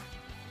is. Yep.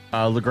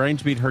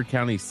 LaGrange beat Heard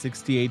County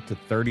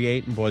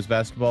 68-38 in boys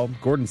basketball.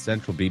 Gordon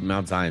Central beat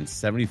Mount Zion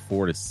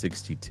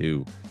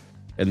 74-62.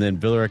 And then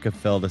Villarica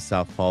fell to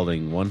South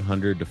Paulding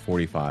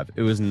 100-45.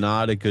 It was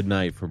not a good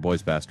night for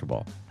boys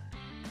basketball.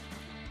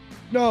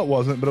 No, it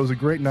wasn't, but it was a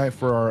great night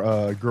for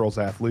our girls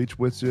athletes,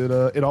 which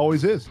it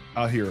always is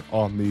out here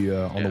on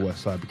the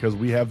west side because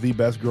we have the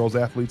best girls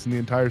athletes in the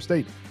entire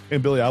state.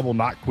 And Billy, I will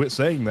not quit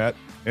saying that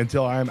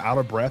until I am out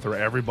of breath or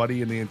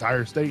everybody in the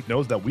entire state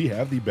knows that we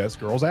have the best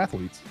girls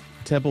athletes.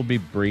 Temple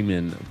beat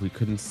Bremen. We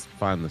couldn't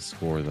find the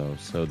score though,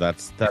 so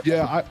that's.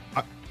 Yeah,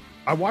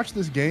 I watched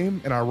this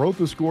game and I wrote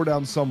the score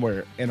down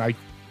somewhere, and I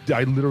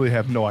literally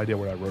have no idea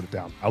where I wrote it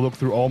down. I looked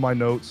through all my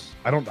notes.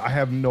 I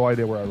have no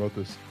idea where I wrote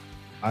this.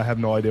 I have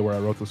no idea where I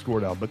wrote the score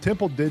down. But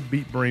Temple did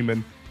beat Bremen.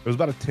 It was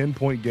about a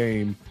 10-point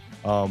game.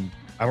 I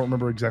don't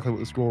remember exactly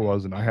what the score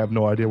was, and I have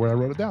no idea where I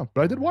wrote it down.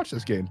 But I did watch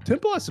this game.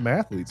 Temple has some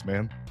athletes,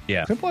 man.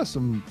 Yeah. Temple has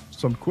some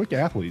quick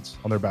athletes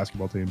on their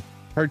basketball team.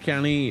 Heard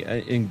County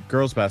in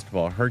girls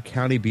basketball. Heard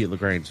County beat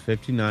LaGrange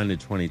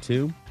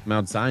 59-22.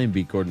 Mount Zion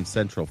beat Gordon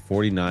Central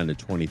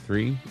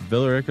 49-23.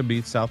 Villarica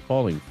beat South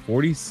Paulding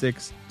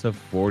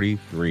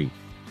 46-43.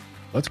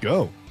 Let's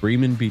go.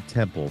 Bremen beat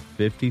Temple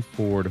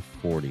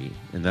 54-40,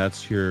 and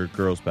that's your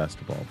girls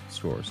basketball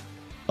scores.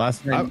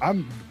 Last night,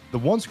 I'm the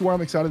one score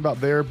I'm excited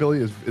about there, Billy,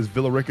 is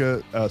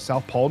Villarica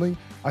South Paulding.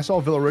 I saw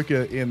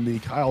Villarica in the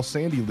Kyle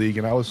Sandy League,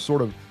 and I was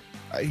sort of,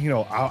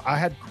 I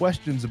had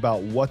questions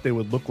about what they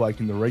would look like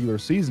in the regular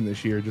season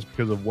this year, just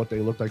because of what they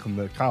looked like in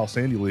the Kyle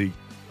Sandy League.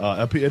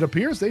 It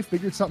appears they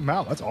figured something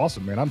out. That's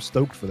awesome, man. I'm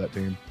stoked for that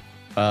team.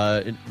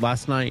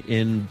 Last night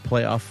in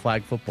playoff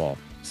flag football,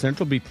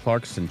 Central beat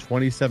Clarkston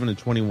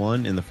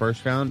 27-21 in the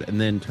first round, and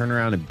then turn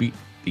around and beat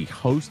the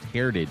host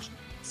Heritage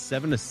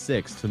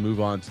 7-6 to move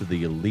on to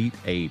the Elite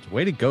Eight.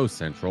 Way to go,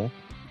 Central.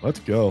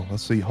 Let's go.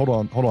 Let's see. Hold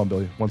on,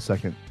 Billy. 1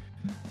 second.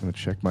 I'm going to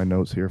check my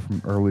notes here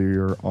from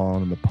earlier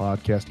on in the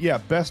podcast. Yeah,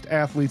 best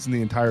athletes in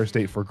the entire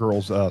state for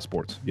girls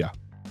sports. Yeah.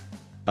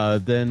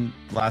 Then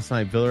last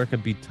night,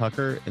 Villarica beat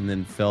Tucker and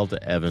then fell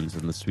to Evans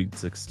in the Sweet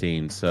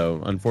 16.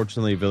 So,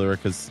 unfortunately,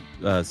 Villarica's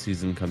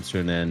season comes to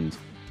an end,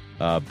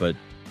 but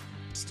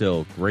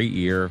still, great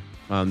year.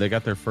 They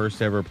got their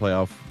first ever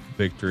playoff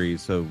victory,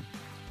 so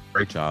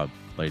great job,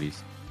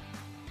 ladies.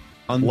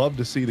 Love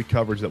to see the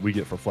coverage that we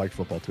get for flag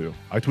football, too.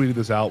 I tweeted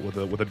this out with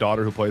a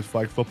daughter who plays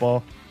flag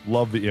football.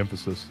 Love the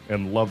emphasis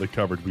and love the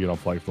coverage we get on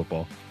flag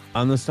football.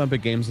 On the Stump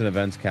at Games and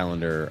Events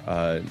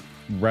calendar,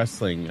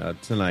 wrestling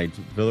tonight,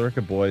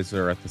 Villarica boys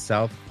are at the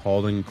South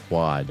Paulding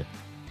Quad.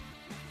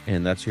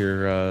 And that's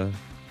your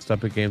Stump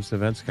Stump It Games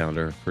events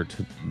calendar for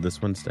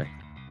this Wednesday.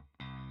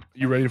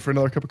 You ready for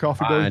another cup of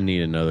coffee, Dave? I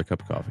need another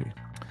cup of coffee.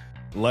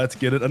 Let's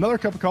get it. Another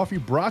cup of coffee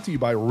brought to you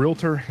by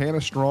Realtor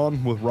Hannah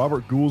Strawn with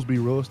Robert Goolsby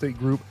Real Estate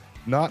Group.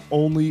 Not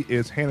only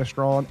is Hannah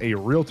Strawn a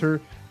realtor,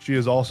 she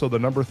is also the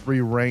number 3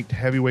 ranked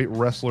heavyweight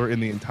wrestler in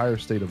the entire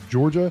state of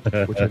Georgia,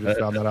 which I just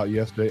found that out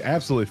yesterday.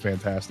 Absolutely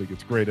fantastic.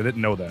 It's great. I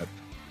didn't know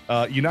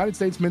that. United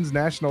States men's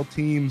national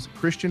team's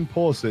Christian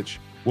Pulisic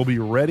will be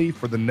ready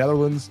for the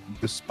Netherlands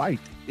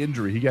despite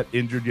injury. He got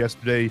injured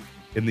yesterday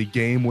in the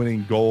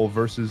game-winning goal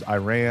versus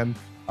Iran,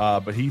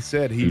 but he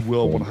said he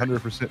will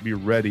 100% be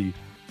ready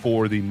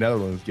for the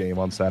Netherlands game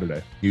on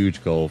Saturday.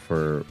 Huge goal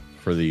for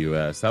the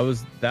U.S. That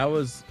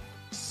was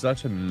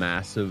such a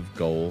massive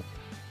goal.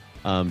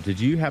 Did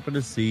you happen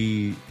to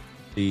see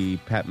the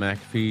Pat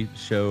McAfee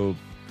show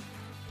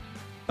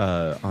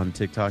on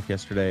TikTok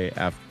yesterday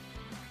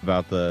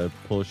about the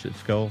Pulisic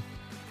goal?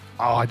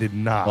 Oh, I did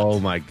not. Oh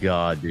my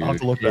god, dude! I'll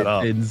have to look that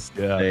up.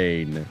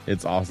 Insane. Yeah.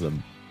 It's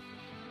awesome.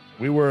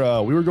 We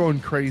were going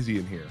crazy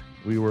in here.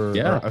 We were.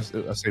 Yeah.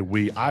 I say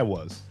we. I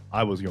was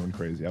going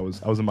crazy. I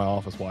was in my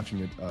office watching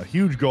it.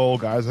 Huge goal,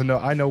 guys.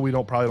 I know we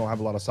probably don't have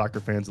a lot of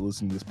soccer fans that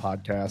listen to this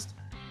podcast,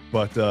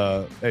 but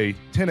hey,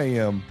 10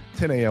 a.m.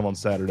 on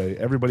Saturday.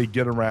 Everybody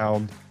get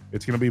around.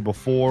 It's going to be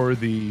before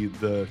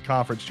the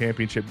conference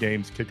championship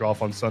games kick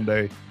off on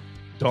Sunday.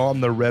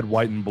 Don the red,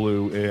 white, and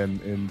blue,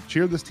 and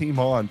cheer this team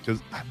on,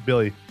 because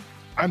Billy,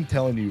 I'm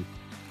telling you,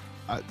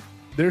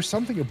 there's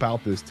something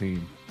about this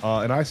team,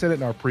 and I said it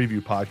in our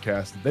preview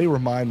podcast. They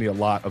remind me a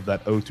lot of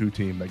that 0-2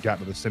 team that got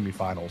to the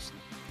semifinals.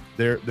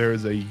 There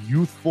is a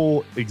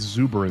youthful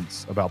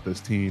exuberance about this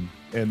team,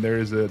 and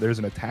there's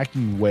an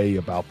attacking way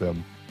about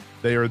them.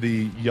 They are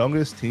the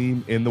youngest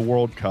team in the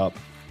World Cup,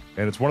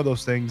 and it's one of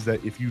those things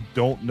that if you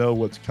don't know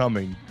what's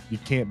coming, you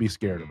can't be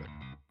scared of it.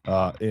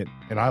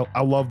 And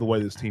I love the way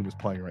this team is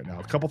playing right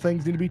now. A couple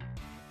things need to be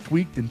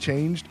tweaked and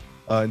changed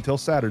until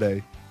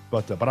Saturday,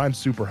 but I'm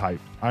super hyped.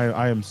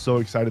 I am so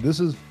excited. This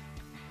is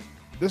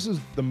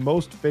the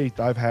most faith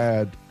I've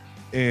had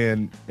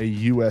in a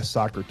U.S.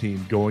 soccer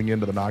team going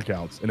into the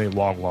knockouts in a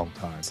long, long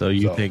time. So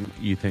you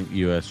think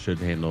U.S. should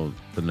handle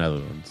the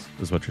Netherlands?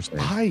 Is what you're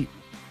saying?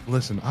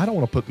 Listen, I don't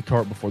want to put the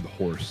cart before the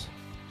horse,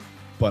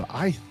 but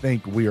I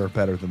think we are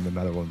better than the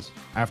Netherlands.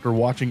 After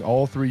watching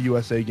all 3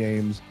 USA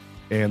games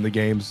and the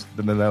games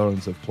that the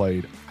Netherlands have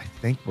played, I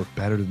think we're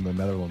better than the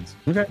Netherlands.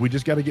 Okay. We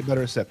just got to get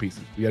better at set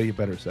pieces.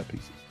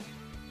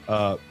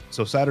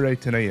 So Saturday,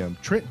 10 a.m.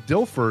 Trent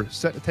Dilfer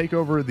set to take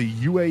over the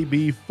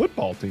UAB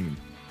football team.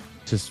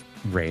 Just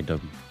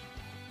random.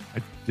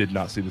 I did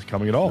not see this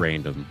coming at all.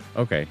 Random.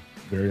 Okay.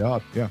 Very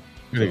odd. Yeah.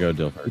 Way to go,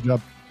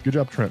 Dilfer. Good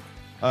job, Trent.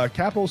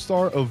 Capital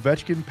star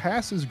Ovechkin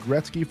passes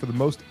Gretzky for the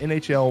most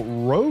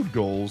NHL road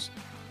goals.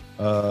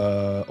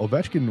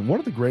 Ovechkin, one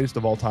of the greatest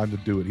of all time to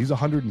do it. He's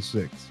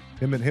 106.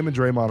 Him and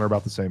Draymond are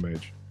about the same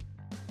age.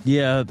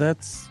 Yeah,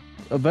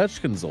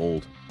 Ovechkin's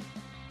old.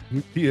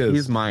 He is.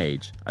 He's my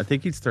age. I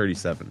think he's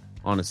 37,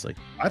 honestly.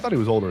 I thought he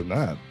was older than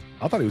that.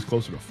 I thought he was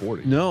closer to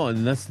 40. No,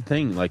 and that's the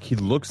thing. Like, he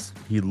looks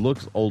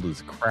old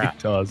as crap.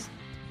 He does.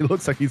 He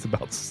looks like he's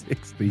about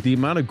 60. The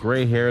amount of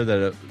gray hair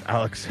that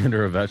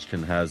Alexander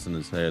Ovechkin has in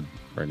his head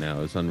right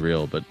now is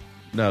unreal. But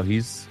no,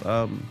 he's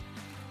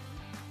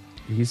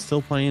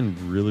still playing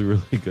really,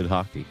 really good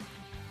hockey.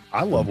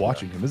 I love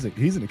watching him.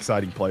 He's an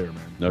exciting player,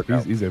 man. No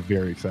doubt. He's a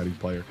very exciting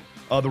player.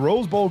 The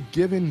Rose Bowl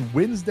given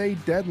Wednesday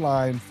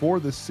deadline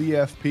for the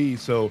CFP.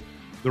 So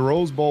the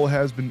Rose Bowl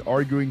has been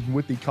arguing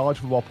with the College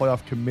Football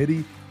Playoff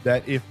Committee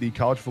that if the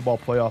College Football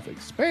Playoff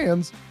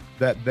expands,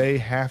 that they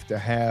have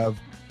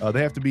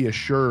to be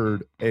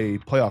assured a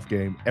playoff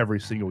game every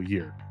single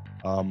year.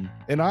 And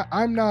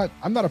I'm not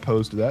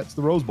opposed to that. It's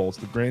the Rose Bowl. It's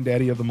the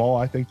granddaddy of them all.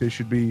 I think they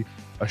should be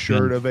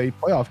assured of a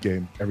playoff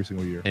game every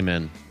single year.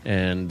 Amen.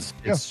 And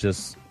it's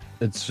just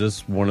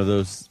one of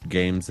those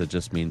games that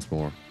just means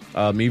more.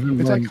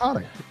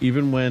 Iconic.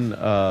 Even when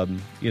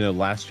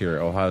last year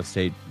Ohio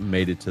State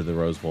made it to the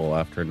Rose Bowl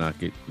after not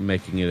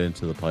making it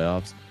into the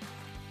playoffs,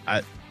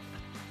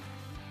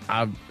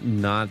 I'm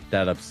not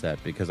that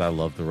upset because I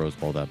love the Rose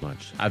Bowl that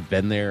much. I've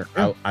been there.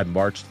 Yeah. I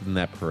marched in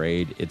that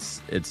parade.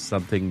 It's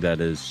something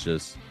that is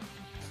just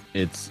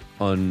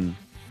unfreaking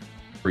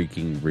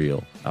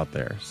real out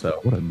there. So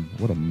what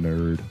a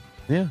nerd.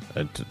 Yeah,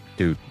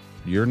 dude,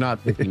 you're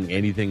not taking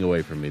anything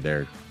away from me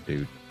there,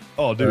 dude.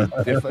 Oh, dude!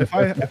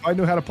 if I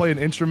knew how to play an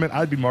instrument,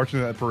 I'd be marching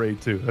in that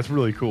parade too. That's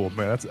really cool,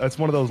 man. That's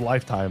one of those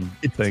lifetime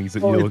things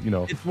that you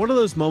know. It's one of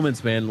those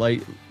moments, man.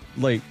 Like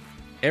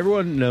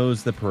everyone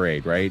knows the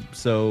parade, right?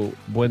 So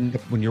when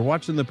you're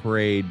watching the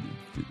parade,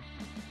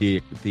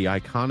 the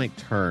iconic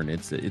turn,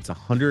 it's a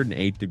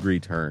 108-degree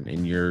turn,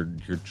 and you're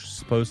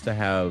supposed to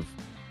have,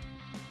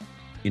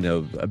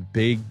 a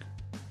big.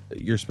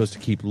 You're supposed to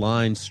keep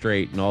lines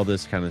straight and all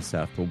this kind of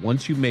stuff. But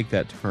once you make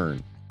that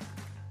turn,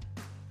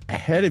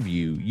 ahead of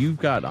you, you've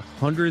got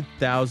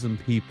 100,000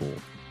 people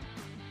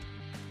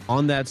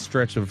on that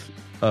stretch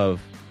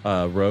of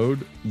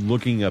road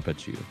looking up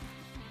at you,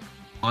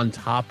 on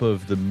top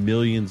of the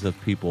millions of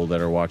people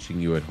that are watching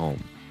you at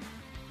home.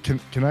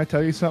 Can I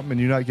tell you something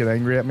and you not get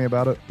angry at me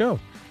about it? Go.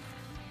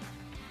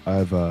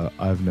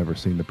 I've never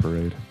seen the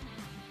parade.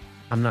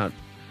 I'm not.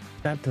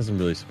 That doesn't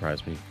really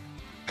surprise me.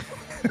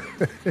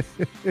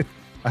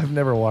 I've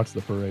never watched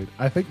the parade.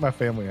 I think my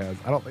family has.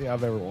 I don't think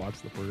I've ever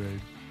watched the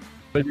parade.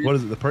 But What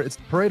is it? It's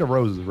the Parade of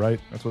Roses, right?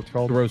 That's what it's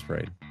called. the Rose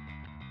Parade.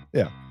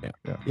 Yeah.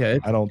 Yeah.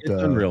 I don't. It's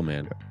unreal,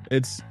 man.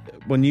 It's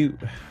when you.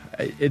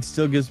 It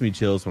still gives me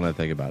chills when I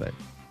think about it.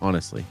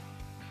 Honestly.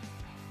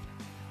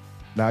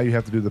 Now you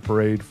have to do the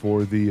parade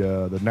for the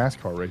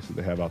NASCAR race that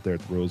they have out there at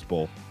the Rose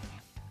Bowl.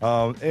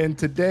 And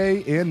today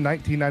in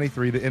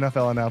 1993, the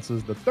NFL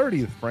announces the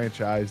 30th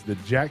franchise, the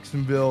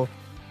Jacksonville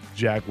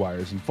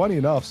Jaguars. And funny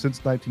enough,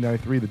 since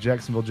 1993, the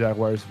Jacksonville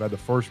Jaguars have had the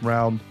first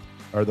round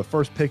or the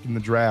first pick in the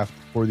draft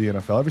for the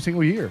NFL every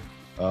single year.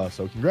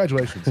 So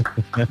congratulations.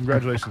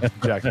 Congratulations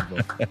to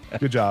Jacksonville.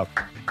 Good job.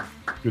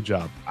 Good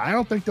job. I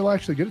don't think they'll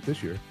actually get it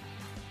this year.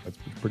 That's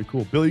pretty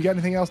cool. Bill, you got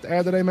anything else to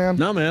add today, man?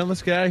 No, man.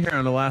 Let's get out of here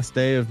on the last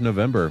day of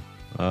November.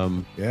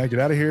 Yeah, get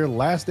out of here.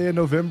 Last day of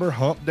November,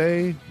 hump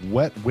day,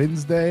 wet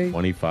Wednesday.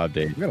 25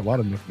 days. We got a lot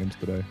of nicknames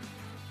today.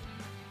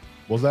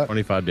 What was that?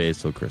 25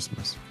 days till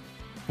Christmas.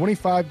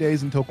 25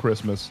 days until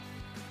Christmas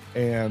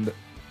and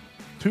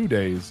 2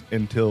 days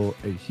until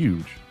a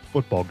huge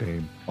football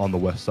game on the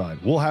west side.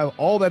 We'll have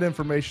all that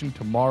information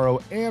tomorrow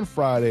and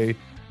Friday,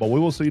 but we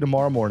will see you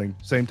tomorrow morning,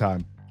 same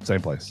time,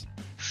 same place.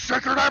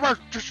 Shake your neighbors!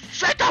 Just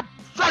shake them!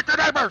 Shake your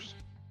neighbors!